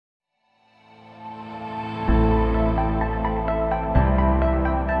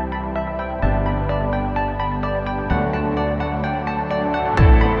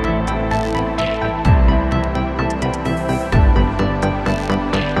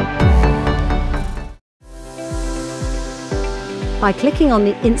By clicking on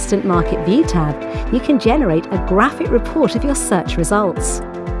the Instant Market View tab, you can generate a graphic report of your search results.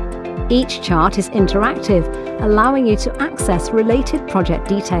 Each chart is interactive, allowing you to access related project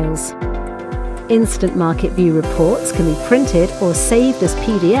details. Instant Market View reports can be printed or saved as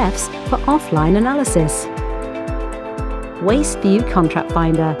PDFs for offline analysis. Waste View Contract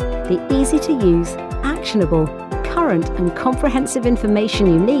Finder, the easy-to-use, actionable, current and comprehensive information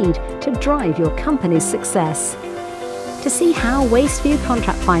you need to drive your company's success. To see how Waste View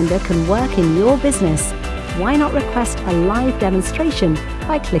Contract Finder can work in your business, why not request a live demonstration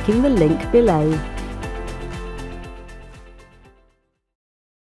by clicking the link below.